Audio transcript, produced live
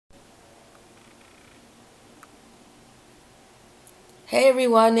Hey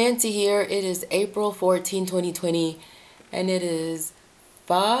everyone, Nancy here. It is April 14, 2020, and it is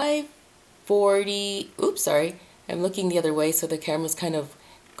 5:40. Oops, sorry. I'm looking the other way, so the camera's kind of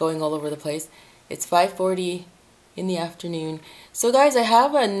going all over the place. It's 5:40 in the afternoon. So guys, I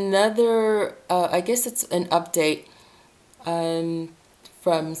have another, I guess it's an update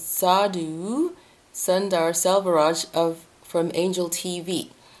from Sundar Selvaraj from Angel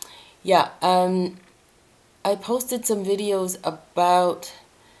TV. Yeah, I posted some videos about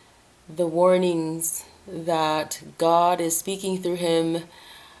the warnings that God is speaking through him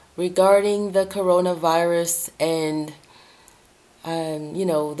regarding the coronavirus and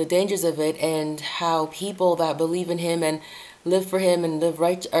the dangers of it, and how people that believe in him and live for him and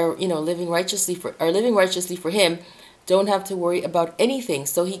living righteously for him don't have to worry about anything.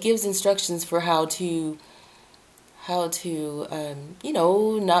 So he gives instructions for how to not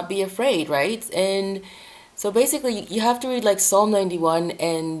be afraid, right? And so basically, you have to read like Psalm 91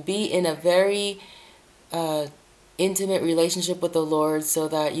 and be in a very intimate relationship with the Lord so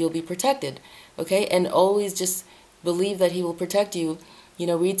that you'll be protected, okay? And always just believe that He will protect you. You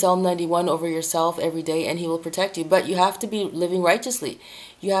know, read Psalm 91 over yourself every day and He will protect you. But you have to be living righteously.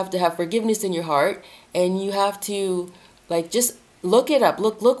 You have to have forgiveness in your heart, and you have to, like, just look it up.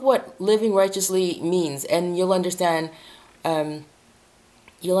 Look what living righteously means, and you'll understand.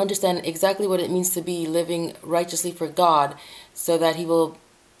 You'll understand exactly what it means to be living righteously for God, so that He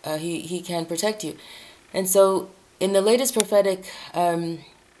can protect you. And so, in the latest prophetic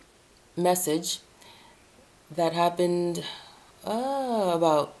message that happened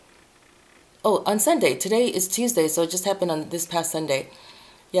on Sunday. Today is Tuesday, so it just happened on this past Sunday.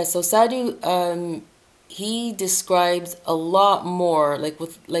 Yeah. So Sadhu, he describes a lot more, like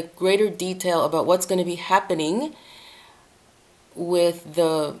with like greater detail about what's going to be happening with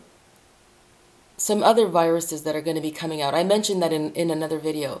some other viruses that are going to be coming out. I mentioned that in another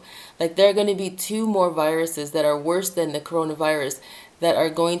video. Like, there are going to be two more viruses that are worse than the coronavirus that are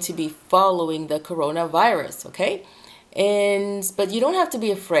going to be following the coronavirus, okay? But you don't have to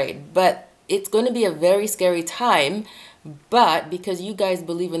be afraid. But it's going to be a very scary time. But because you guys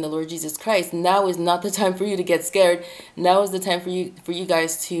believe in the Lord Jesus Christ, now is not the time for you to get scared. Now is the time for you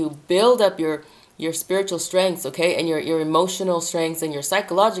guys to build up your spiritual strengths, okay? And your emotional strengths and your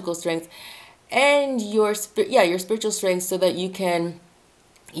psychological strengths and your spiritual strengths, so that you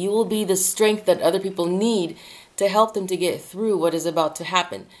will be the strength that other people need to help them to get through what is about to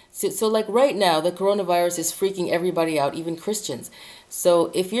happen. So like right now, the coronavirus is freaking everybody out, even Christians.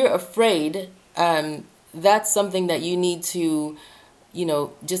 So if you're afraid, that's something that you need to,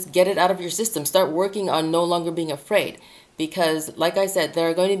 just get it out of your system. Start working on no longer being afraid. Because, like I said, there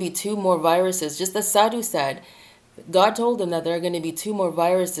are going to be two more viruses. Just as Sadhu said, God told him that there are going to be two more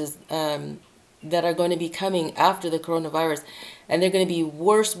viruses that are going to be coming after the coronavirus. And they're going to be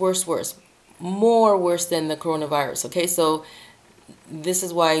worse. More worse than the coronavirus, okay? So this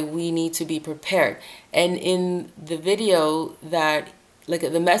is why we need to be prepared. And in the video that, like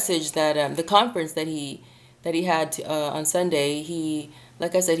the message that, the conference that he had on Sunday,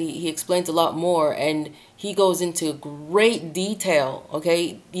 like I said, he explains a lot more, and he goes into great detail,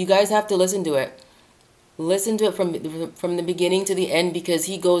 okay? You guys have to listen to it. Listen to it from the beginning to the end, because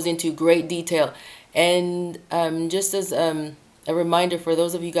he goes into great detail. And just as a reminder for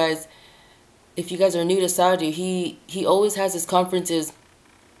those of you guys, if you guys are new to Sadhu, he always has his conferences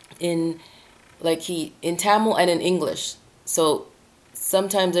in Tamil and in English. So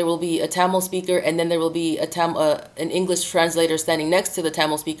sometimes there will be a Tamil speaker, and then there will be an English translator standing next to the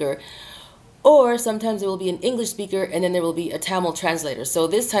Tamil speaker. Or sometimes there will be an English speaker, and then there will be a Tamil translator. So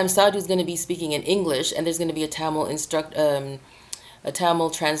this time Sadhu is going to be speaking in English, and there's going to be a Tamil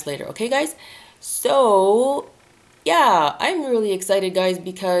translator. Okay, guys? So yeah, I'm really excited, guys,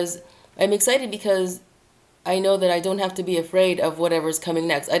 because I know that I don't have to be afraid of whatever's coming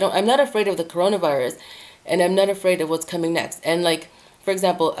next. I'm not afraid of the coronavirus, and I'm not afraid of what's coming next. And like, for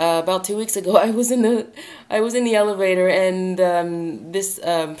example, about 2 weeks ago, I was in the elevator, and this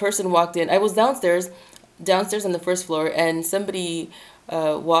person walked in. I was downstairs on the first floor, and somebody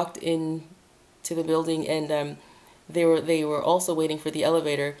walked in to the building, and they were also waiting for the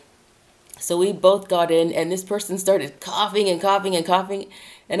elevator. So we both got in, and this person started coughing and coughing and coughing,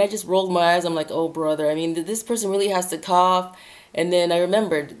 and I just rolled my eyes. I'm like, oh, brother, I mean, this person really has to cough. And then I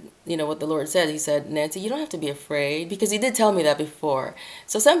remembered, what the Lord said. He said, Nancy, you don't have to be afraid, because he did tell me that before.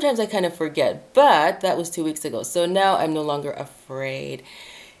 So sometimes I kind of forget, but that was 2 weeks ago. So now I'm no longer afraid.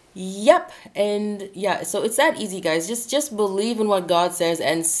 Yep. And yeah, so it's that easy, guys. Just believe in what God says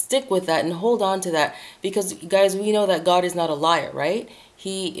and stick with that and hold on to that, because guys, we know that God is not a liar, right?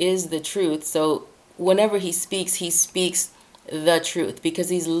 He is the truth. So whenever he speaks the truth, because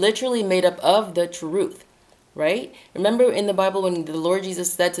he's literally made up of the truth, right? Remember in the Bible when the Lord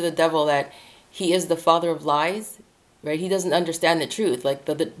Jesus said to the devil that he is the father of lies, right? He doesn't understand the truth. Like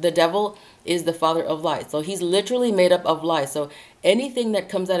the devil is the father of lies. So he's literally made up of lies. So anything that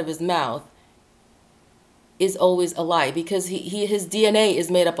comes out of his mouth is always a lie, because his DNA is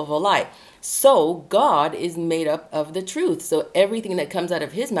made up of a lie. So God is made up of the truth. So everything that comes out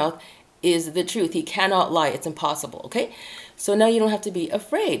of his mouth is the truth. He cannot lie. It's impossible. Okay. So now you don't have to be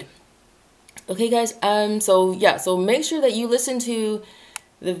afraid. Okay, guys. So yeah. So make sure that you listen to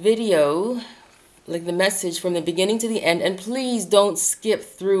the video, like the message from the beginning to the end, and please don't skip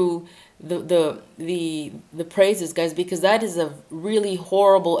through the praises, guys, because that is a really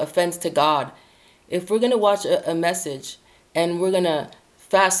horrible offense to God. If we're going to watch a message and we're going to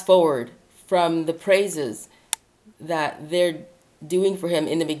fast forward from the praises that they're doing for him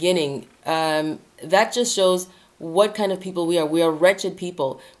in the beginning, that just shows what kind of people we are. We are wretched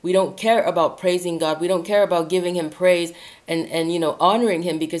people. We don't care about praising God. We don't care about giving him praise and honoring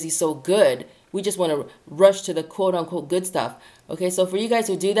him because he's so good. We just want to rush to the quote unquote good stuff. Okay, so for you guys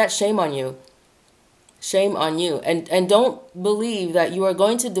who do that, shame on you. Shame on you. And don't believe that you are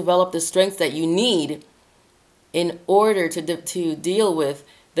going to develop the strength that you need in order to deal with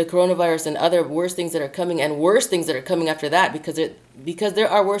the coronavirus and other worse things that are coming, and worse things that are coming after that, because there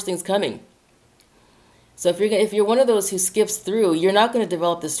are worse things coming. So if you're one of those who skips through, you're not going to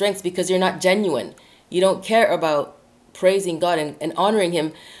develop the strength because you're not genuine. You don't care about praising God and honoring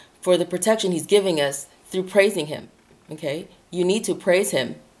him for the protection he's giving us through praising him. Okay? You need to praise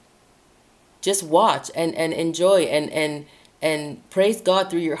him. Just watch and enjoy and praise God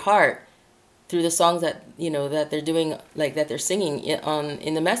through your heart, through the songs that that they're doing, like that they're singing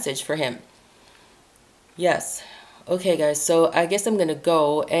in the message for him. Yes. Okay, guys. So I guess I'm gonna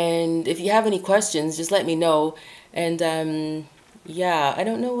go, and if you have any questions, just let me know. And yeah, I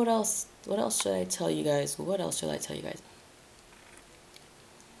don't know what else. What else should I tell you guys? What else should I tell you guys?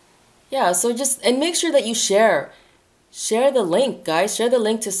 Yeah. So and make sure that you share. Share the link, guys. Share the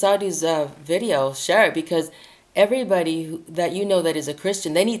link to Saudi's video. Share it, because everybody that that is a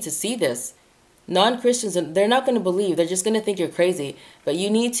Christian, they need to see this. Non-Christians, they're not going to believe. They're just going to think you're crazy. But you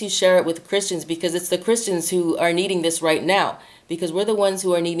need to share it with Christians, because it's the Christians who are needing this right now. Because we're the ones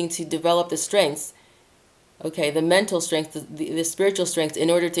who are needing to develop the strengths, okay, the mental strength, the spiritual strength, in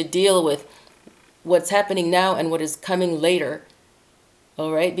order to deal with what's happening now and what is coming later.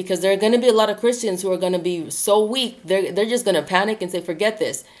 All right, because there are going to be a lot of Christians who are going to be so weak, they're just going to panic and say, forget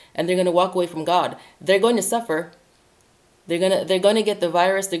this, and they're going to walk away from God. They're going to suffer. They're going to get the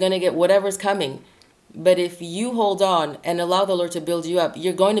virus. They're going to get whatever's coming. But if you hold on and allow the Lord to build you up,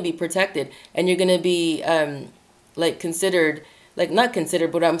 you're going to be protected, and you're going to be considered, not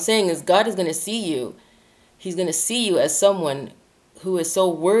considered, but what I'm saying is God is going to see you. He's going to see you as someone who is so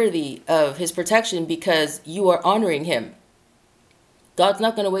worthy of his protection because you are honoring him. God's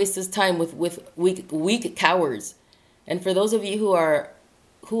not going to waste his time with weak cowards. And for those of you who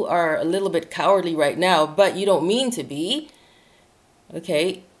are a little bit cowardly right now, but you don't mean to be,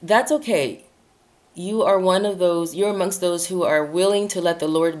 okay, that's okay. You are one of those, you're amongst those who are willing to let the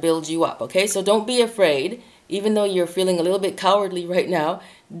Lord build you up, okay? So don't be afraid, even though you're feeling a little bit cowardly right now.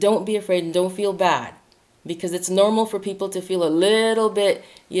 Don't be afraid and don't feel bad, because it's normal for people to feel a little bit,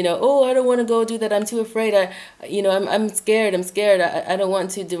 oh, I don't want to go do that. I'm too afraid. I'm scared. I don't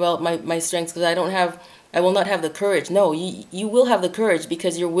want to develop my strengths because I will not have the courage. No, you will have the courage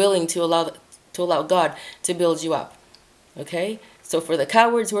because you're willing to allow God to build you up. Okay? So for the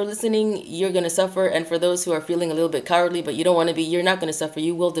cowards who are listening, you're going to suffer. And for those who are feeling a little bit cowardly, but you don't want to be, you're not going to suffer.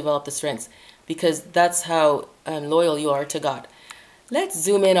 You will develop the strengths, because that's how loyal you are to God. Let's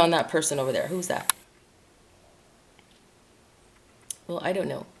zoom in on that person over there. Who's that? Well, I don't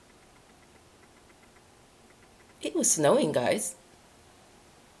know. It was snowing, guys.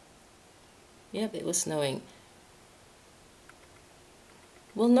 Yep, it was snowing.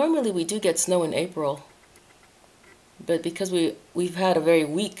 Well, normally we do get snow in April. But because we've had a very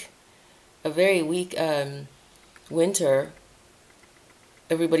weak winter,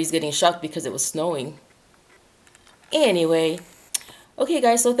 everybody's getting shocked because it was snowing. Anyway, okay,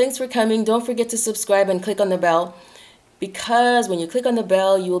 guys, so thanks for coming. Don't forget to subscribe and click on the bell, because when you click on the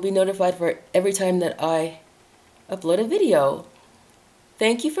bell, you will be notified for every time that I upload a video.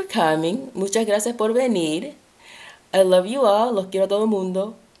 Thank you for coming. Muchas gracias por venir. I love you all. Los quiero a todo el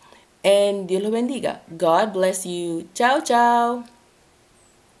mundo. And Dios los bendiga. God bless you. Ciao, ciao.